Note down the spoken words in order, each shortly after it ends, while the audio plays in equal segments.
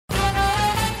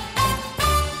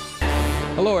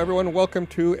Hello, everyone. Welcome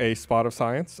to A Spot of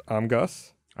Science. I'm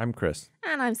Gus. I'm Chris.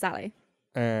 And I'm Sally.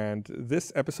 And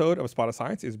this episode of A Spot of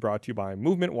Science is brought to you by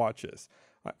Movement Watches.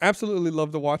 I absolutely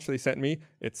love the watch they sent me.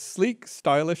 It's sleek,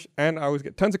 stylish, and I always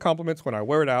get tons of compliments when I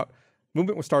wear it out.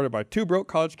 Movement was started by two broke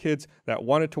college kids that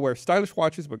wanted to wear stylish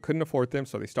watches but couldn't afford them,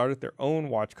 so they started their own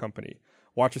watch company.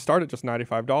 Watches start at just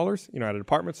 $95. At a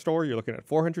department store, you're looking at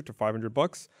 $400 to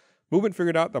 $500. Movement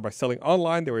figured out that by selling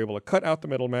online, they were able to cut out the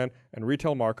middleman and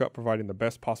retail markup, providing the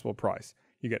best possible price.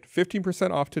 You get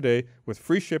 15% off today with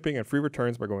free shipping and free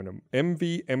returns by going to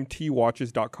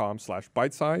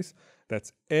mvmtwatches.com/bitesize.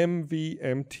 That's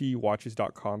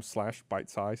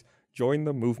mvmtwatches.com/bitesize. Join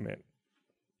the movement.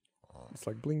 It's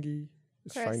like blingy.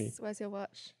 It's Chris, shiny. where's your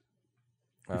watch?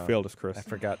 You failed us, Chris. I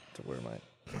forgot to wear mine.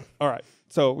 All right.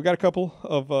 So we got a couple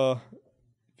of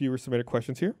viewer submitted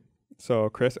questions here. So,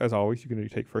 Chris, as always, you're going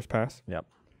to take first pass. Yep.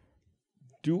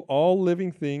 Do all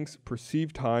living things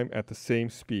perceive time at the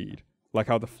same speed? Like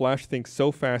how the Flash thinks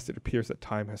so fast it appears that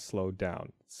time has slowed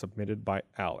down. Submitted by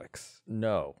Alex.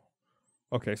 No.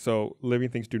 Okay, so living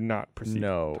things do not perceive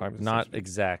time at the same not speed.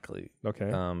 exactly.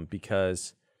 Okay.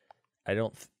 Because I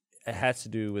don't. It has to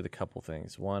do with a couple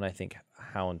things. One, I think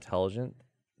how intelligent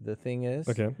the thing is.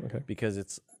 Okay. Because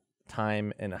it's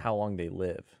time and how long they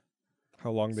live. How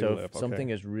long they So live. if something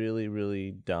is really, really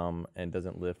dumb and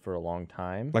doesn't live for a long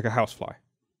time, like a housefly.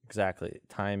 exactly,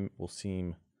 time will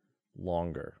seem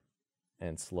longer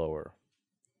and slower.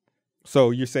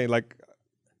 So you're saying like,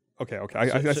 okay. I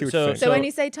see what you're saying. So when you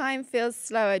say time feels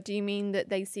slower, do you mean that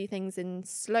they see things in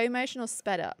slow motion or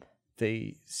sped up?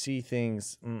 They see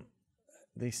things.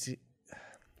 They see.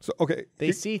 So okay.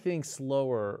 They see things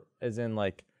slower, as in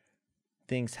like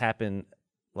things happen,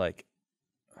 like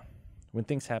when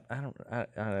things happen. I don't.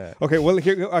 Okay. Well,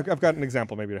 here I've got an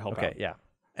example maybe to help out. Okay. Yeah.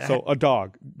 So a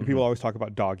dog. People always talk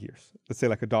about dog years. Let's say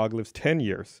like a dog lives 10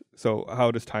 years. So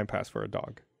how does time pass for a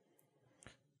dog?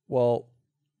 Well,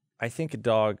 I think a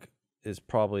dog is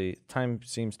probably time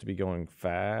seems to be going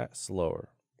slower.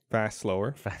 Fast,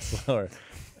 slower.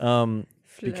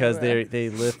 Because they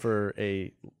live for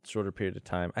a shorter period of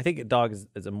time. I think a dog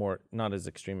is a more not as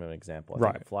extreme of an example.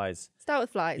 I think flies start with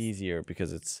flies. Easier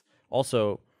because it's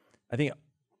also I think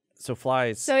so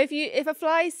flies. So if a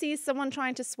fly sees someone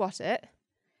trying to swat it,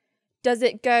 does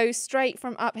it go straight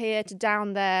from up here to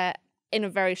down there in a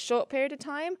very short period of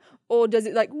time, or does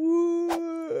it like woo,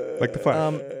 like the fly?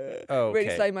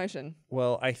 really slow motion?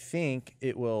 Well, I think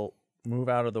it will move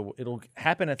out of the. It'll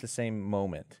happen at the same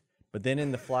moment, but then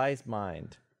in the fly's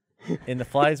mind, no.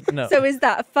 So is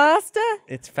that faster?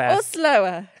 It's fast or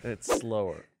slower? It's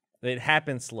slower. It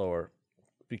happens slower.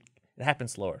 It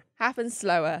happens slower. Happens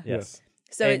slower. Yes.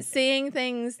 So it's seeing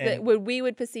things that we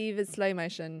would perceive as slow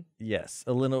motion. Yes,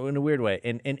 a little in a weird way.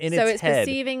 And in so its it's head,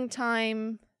 perceiving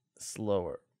time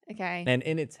slower. Okay. And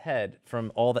in its head,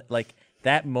 from all that, like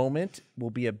that moment will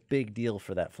be a big deal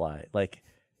for that fly. Like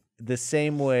the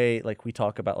same way, like we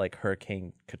talk about like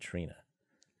Hurricane Katrina.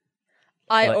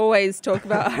 I always talk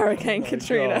about Hurricane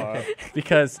Katrina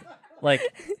because, like,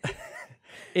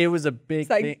 it was a big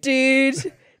thing.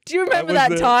 Dude. Do you remember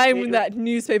that time when that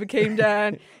newspaper came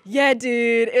down? Yeah,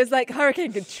 dude. It was like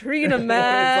Hurricane Katrina,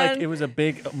 man. It's like it was a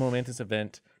big momentous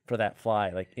event for that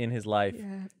fly, like in his life.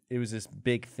 Yeah. It was this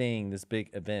big thing, this big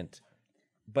event.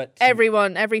 But every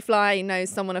fly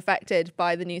knows someone affected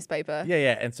by the newspaper.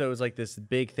 Yeah. And so it was like this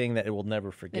big thing that it will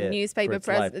never forget. The newspaper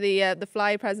the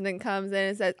fly president comes in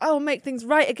and says, "Oh, make things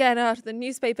right again after the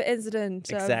newspaper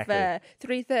incident of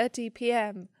 3:30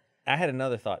 p.m." I had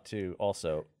another thought too.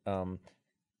 Also,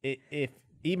 if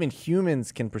even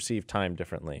humans can perceive time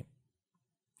differently.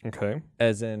 Okay.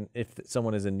 As in, if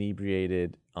someone is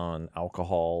inebriated on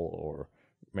alcohol or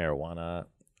marijuana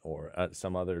or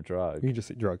some other drug. You can just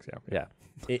say drugs, yeah. Yeah.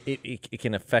 It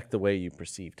can affect the way you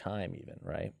perceive time even,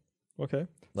 right? Okay.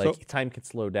 Like time can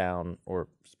slow down or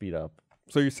speed up.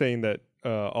 So you're saying that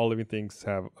all living things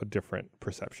have a different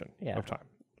perception of time.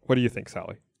 What do you think,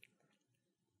 Sally?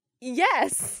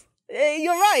 Yes.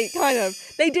 You're right, kind of.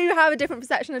 They do have a different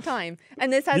perception of time,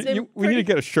 and this has been. We need to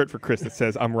get a shirt for Chris that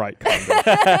says "I'm right." Kind of.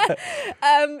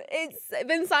 It's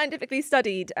been scientifically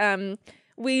studied.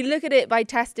 We look at it by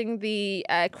testing the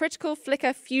critical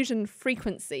flicker fusion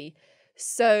frequency.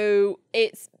 So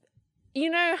it's, you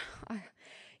know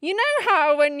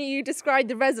how when you describe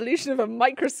the resolution of a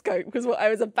microscope was what I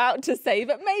was about to say,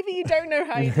 but maybe you don't know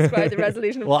how you describe the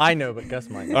resolution of Well, I know, but Gus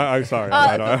might know. I'm sorry.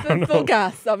 I don't for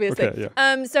Gus, obviously. Okay,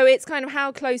 yeah. So it's kind of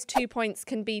how close 2 points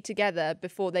can be together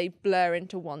before they blur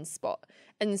into one spot.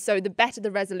 And so the better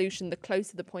the resolution, the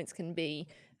closer the points can be,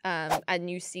 and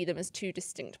you see them as two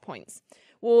distinct points.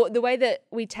 Well, the way that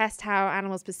we test how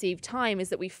animals perceive time is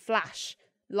that we flash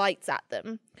lights at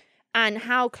them, and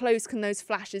how close can those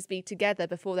flashes be together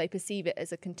before they perceive it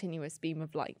as a continuous beam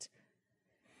of light.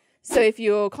 So if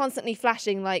you're constantly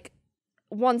flashing like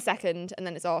 1 second and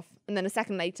then it's off, and then a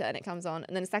second later and it comes on,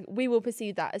 and then a second, we will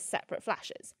perceive that as separate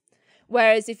flashes.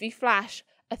 Whereas if you flash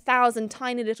 1,000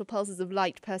 tiny little pulses of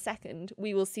light per second,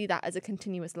 we will see that as a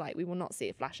continuous light. We will not see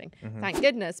it flashing. Thank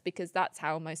goodness, because that's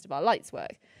how most of our lights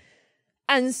work.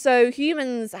 And so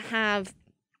humans have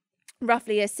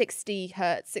roughly a 60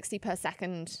 hertz, 60 per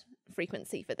second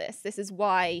frequency for this. This is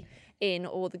why in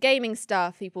all the gaming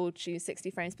stuff, people choose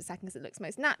 60 frames per second because it looks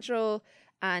most natural.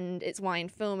 And it's why in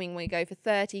filming we go for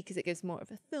 30 because it gives more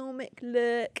of a filmic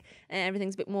look and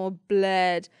everything's a bit more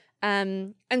blurred.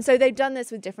 And so they've done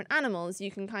this with different animals. You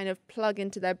can kind of plug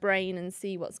into their brain and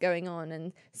see what's going on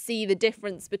and see the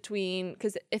difference between,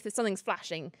 because if something's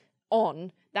flashing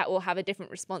on, that will have a different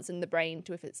response in the brain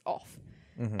to if it's off.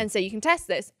 And so you can test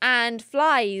this. And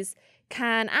flies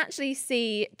can actually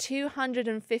see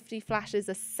 250 flashes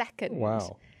a second.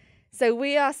 Wow. So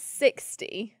we are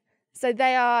 60. So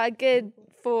they are a good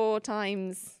 4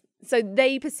 times. So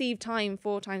they perceive time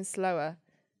 4 times slower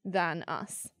than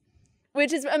us.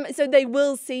 Which is, so they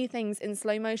will see things in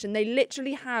slow motion. They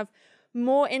literally have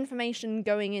more information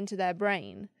going into their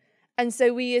brain. And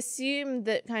so we assume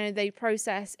that kind of they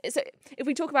process. So if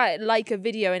we talk about it like a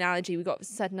video analogy, we've got a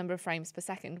certain number of frames per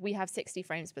second. We have 60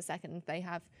 frames per second. They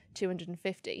have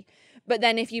 250. But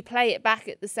then if you play it back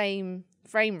at the same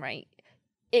frame rate,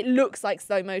 it looks like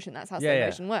slow motion. That's how slow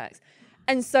motion works.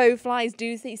 And so flies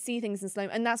do see things in slow,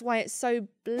 and that's why it's so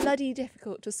bloody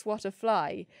difficult to swat a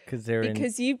fly.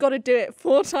 Because you've got to do it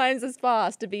 4 times as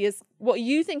fast to be as what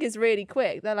you think is really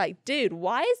quick. They're like, dude,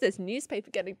 why is this newspaper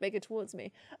getting bigger towards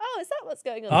me? Oh, is that what's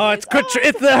going on? Oh, it's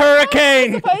the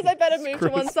hurricane. I suppose I better move to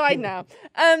one side now.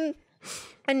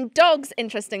 And dogs,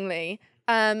 interestingly,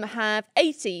 have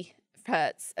 80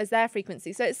 hertz as their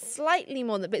frequency, so it's slightly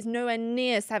more than, but it's nowhere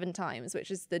near 7 times,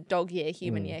 which is the dog year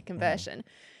human year conversion.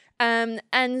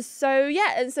 And so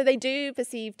they do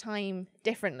perceive time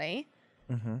differently.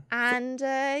 And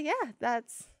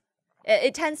that's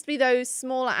it tends to be those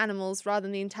smaller animals rather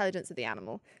than the intelligence of the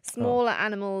animal. Smaller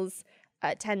animals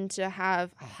tend to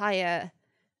have higher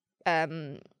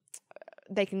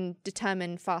they can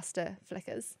determine faster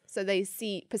flickers, so they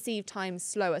perceive time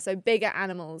slower. So bigger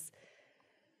animals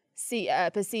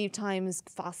perceive times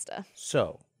faster.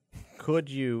 So would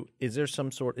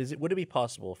it be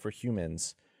possible for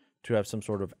humans to have some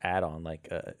sort of add-on, like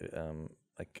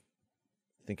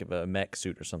think of a mech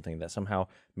suit or something that somehow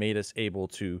made us able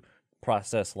to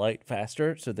process light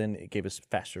faster, so then it gave us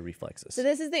faster reflexes? So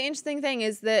this is the interesting thing,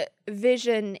 is that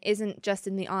vision isn't just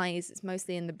in the eyes, it's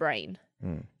mostly in the brain.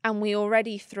 And we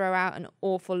already throw out an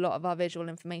awful lot of our visual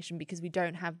information because we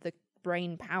don't have the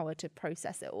brain power to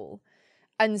process it all.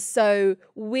 And so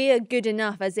we're good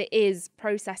enough as it is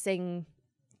processing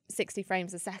 60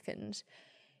 frames a second.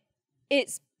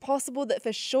 It's possible that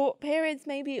for short periods,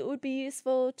 maybe it would be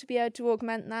useful to be able to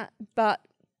augment that. But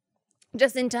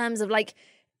just in terms of like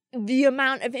the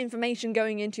amount of information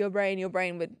going into your brain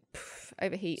would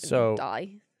overheat and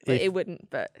die. It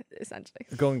wouldn't, but essentially.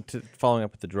 Following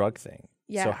up with the drug thing.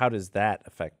 Yeah. So how does that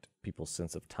affect people's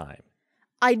sense of time?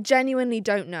 I genuinely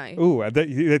don't know. Ooh,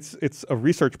 it's a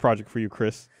research project for you,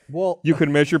 Chris. Well, you could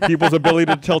measure people's ability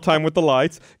to tell time with the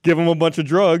lights, give them a bunch of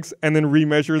drugs, and then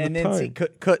remeasure the time.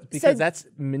 Because that's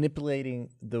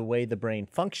manipulating the way the brain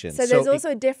functions. So there's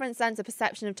also a different sense of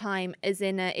perception of time, as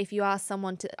in if you ask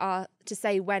someone to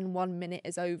say when 1 minute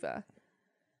is over,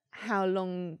 how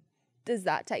long does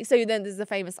that take? So then there's the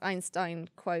famous Einstein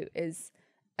quote is,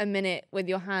 a minute with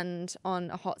your hand on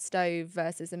a hot stove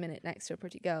versus a minute next to a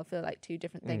pretty girl feel like 2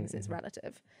 different things. It's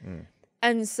relative.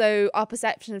 And so our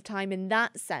perception of time in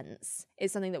that sense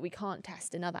is something that we can't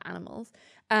test in other animals.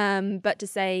 But to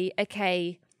say,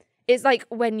 okay, it's like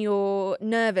when you're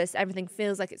nervous, everything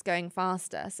feels like it's going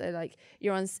faster. So like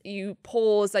you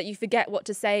pause, like you forget what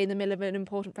to say in the middle of an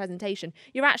important presentation.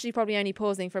 You're actually probably only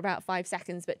pausing for about 5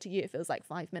 seconds, but to you it feels like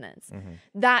 5 minutes.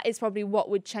 That is probably what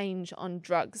would change on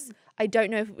drugs. I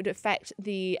don't know if it would affect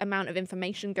the amount of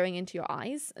information going into your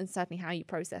eyes and certainly how you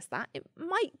process that. It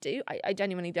might do. I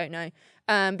genuinely don't know.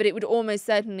 But it would almost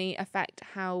certainly affect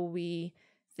how we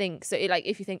think. So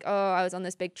if you think, oh, I was on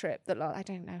this big trip that I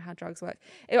don't know how drugs work.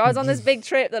 If I was on this big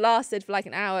trip that lasted for like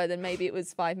an hour, then maybe it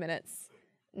was 5 minutes.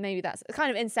 Maybe that's a kind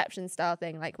of Inception style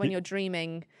thing. Like when you're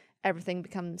dreaming, everything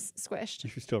becomes squished. You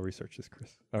should still research this,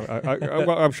 Chris.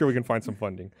 I'm sure we can find some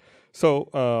funding. So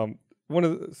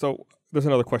there's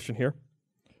another question here.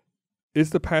 Is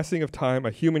the passing of time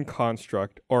a human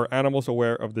construct, or are animals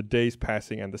aware of the days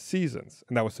passing and the seasons?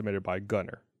 And that was submitted by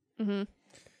Gunnar.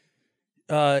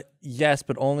 Yes,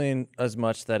 but only in as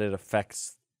much that it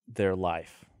affects their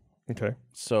life. Okay.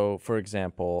 So, for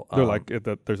example, They're like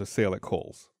that. There's a sale at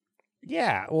Kohl's.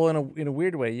 yeah. Well, in a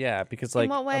weird way, yeah, because like In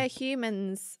what way are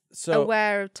humans so.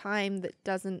 aware of time that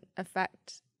doesn't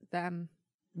affect them?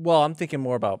 Well, I'm thinking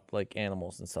more about like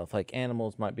animals and stuff. Like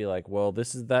animals might be like, well,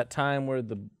 this is that time where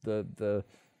the the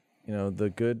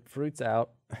good fruit's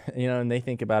out, and they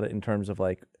think about it in terms of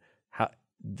like how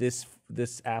this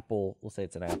apple, we'll say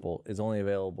it's an apple, is only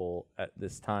available at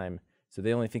this time. So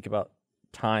they only think about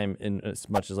time in as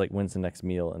much as like when's the next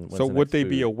meal and when's So the would next they food.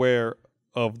 be aware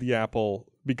of the apple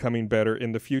becoming better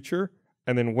in the future?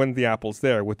 And then when the apple's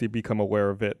there, would they become aware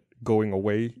of it going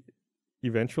away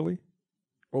eventually?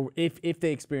 Or if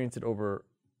they experience it over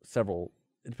several,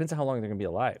 it depends on how long they're gonna be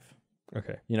alive.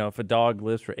 Okay. If a dog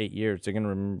lives for 8 years, they're gonna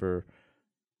remember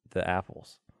the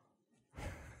apples.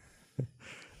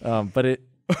 But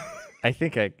I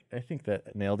think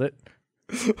that nailed it.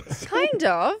 Kind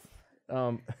of.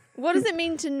 Um, What does it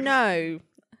mean to know?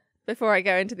 Before I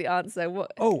go into the answer,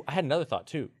 what? oh, I had another thought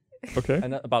too. Okay.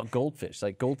 About goldfish.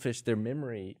 Like goldfish, their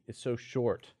memory is so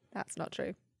short. That's not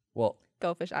true. Well,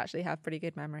 Goldfish actually have pretty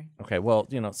good memory. okay. Well,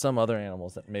 some other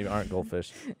animals that maybe aren't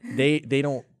goldfish, they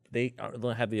don't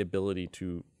have the ability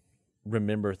to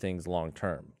remember things long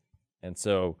term, and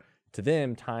so to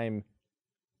them, time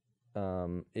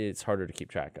is harder to keep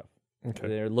track of.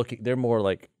 Okay. They're more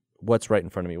like what's right in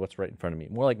front of me,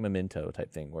 more like memento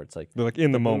type thing, where it's like They're like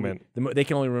in the moment. they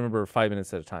can only remember 5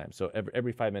 minutes at a time. So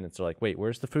every 5 minutes, they're like, wait,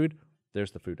 where's the food?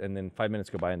 There's the food, and then 5 minutes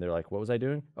go by, and they're like, what was I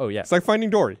doing? Oh yeah, It's like Finding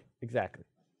Dory. exactly.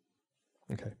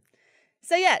 Okay.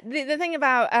 So yeah, the thing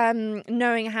about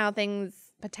knowing how things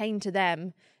pertain to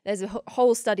them, there's a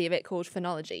whole study of it called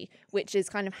phenology, which is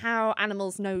kind of how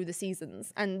animals know the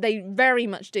seasons. And they very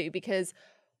much do, because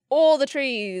all the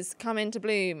trees come into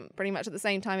bloom pretty much at the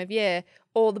same time of year.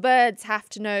 All the birds have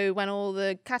to know when all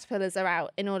the caterpillars are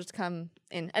out in order to come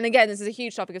in. And again, this is a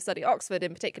huge topic of study, Oxford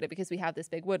in particular, because we have this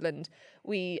big woodland.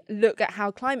 We look at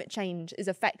how climate change is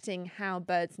affecting how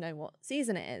birds know what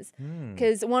season it is.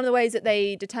 Because one of the ways that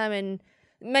they determine,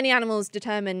 many animals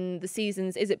determine the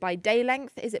seasons, is it by day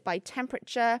length? Is it by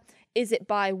temperature? Is it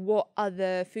by what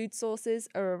other food sources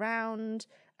are around?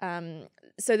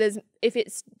 So if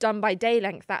it's done by day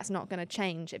length, that's not going to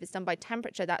change. If it's done by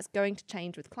temperature, that's going to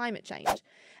change with climate change.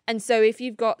 And so if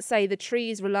you've got, say, the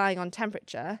trees relying on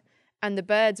temperature and the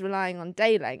birds relying on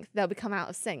day length, they'll become out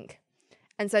of sync.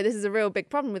 And so this is a real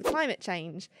big problem with climate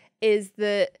change, is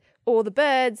that all the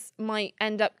birds might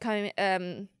end up coming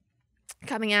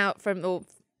out from, or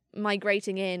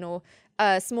migrating in, or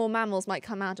small mammals might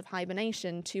come out of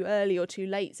hibernation too early or too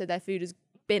late, so their food has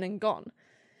been and gone.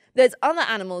 There's other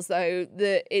animals, though,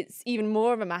 that it's even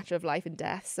more of a matter of life and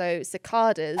death. So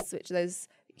cicadas, which are those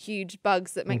huge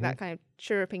bugs that make that kind of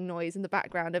chirruping noise in the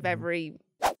background of every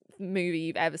movie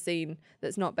you've ever seen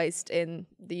that's not based in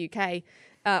the UK.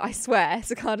 I swear,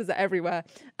 cicadas are everywhere.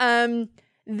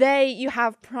 You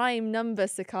have prime number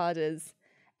cicadas,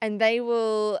 and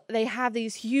they have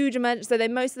these huge emergence. So they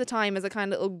most of the time as a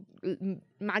kind of little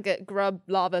maggot grub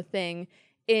larva thing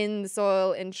in the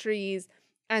soil, in trees,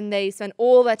 and they spend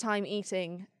all their time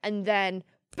eating, and then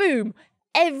boom,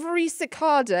 every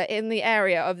cicada in the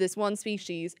area of this one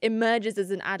species emerges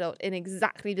as an adult in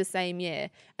exactly the same year.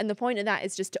 And the point of that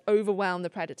is just to overwhelm the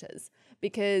predators,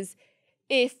 because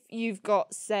if you've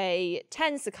got, say,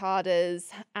 10 cicadas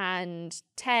and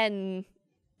 10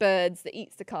 birds that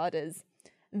eat cicadas,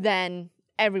 then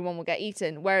everyone will get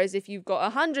eaten. Whereas if you've got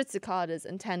 100 cicadas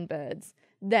and 10 birds,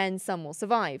 then some will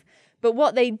survive. But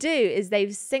what they do is they've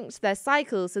synced their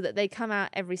cycles so that they come out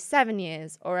every 7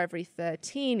 years, or every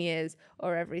 13 years,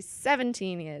 or every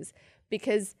 17 years.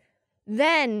 Because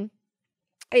then,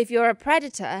 if you're a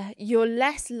predator, you're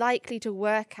less likely to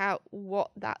work out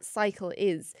what that cycle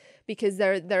is, because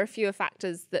there are fewer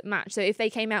factors that match. So if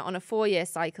they came out on a 4-year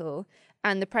cycle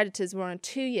and the predators were on a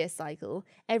 2-year cycle,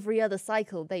 every other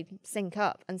cycle they'd sync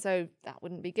up, and so that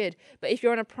wouldn't be good. But if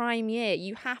you're on a prime year,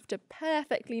 you have to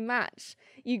perfectly match.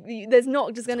 There's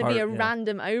not just going to be a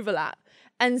random overlap.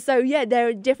 And so, yeah, there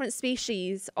are different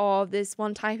species of this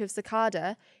one type of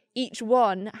cicada. Each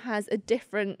one has a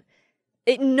different...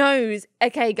 It knows,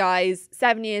 okay, guys,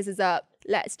 7 years is up.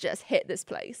 Let's just hit this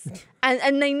place.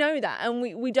 And they know that. And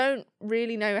we don't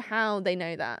really know how they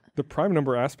know that. The prime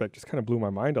number aspect just kind of blew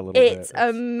my mind a little bit. It's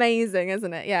amazing,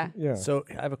 isn't it? Yeah. Yeah. So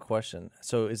I have a question.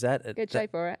 So is that Good show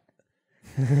for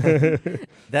it.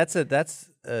 that's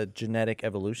a genetic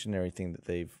evolutionary thing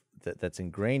that that's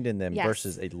ingrained in them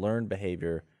versus a learned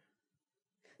behavior?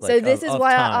 So this is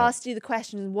why time. I asked you the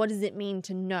question, what does it mean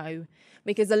to know?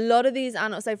 Because a lot of these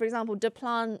animals, so for example, do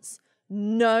plants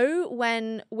know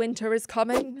when winter is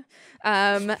coming,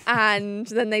 and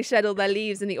then they shed all their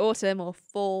leaves in the autumn or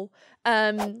fall.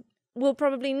 Well,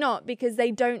 probably not, because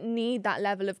they don't need that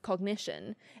level of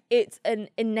cognition. It's an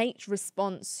innate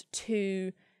response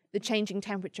to the changing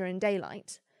temperature in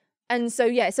daylight. And so,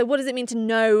 so what does it mean to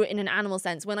know in an animal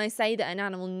sense? When I say that an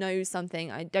animal knows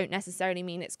something, I don't necessarily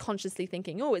mean it's consciously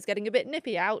thinking, oh, it's getting a bit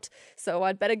nippy out, so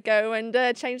I'd better go and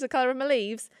change the colour of my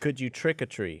leaves. Could you trick a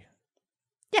tree?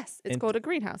 Yes, it's called a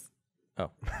greenhouse.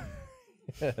 Oh.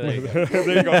 There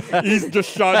you go. He's just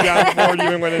shot down before you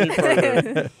even went any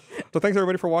further. So thanks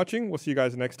everybody for watching. We'll see you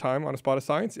guys next time on A Spot of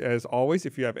Science. As always,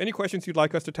 if you have any questions you'd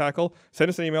like us to tackle, send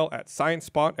us an email at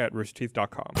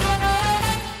sciencespot@roosterteeth.com.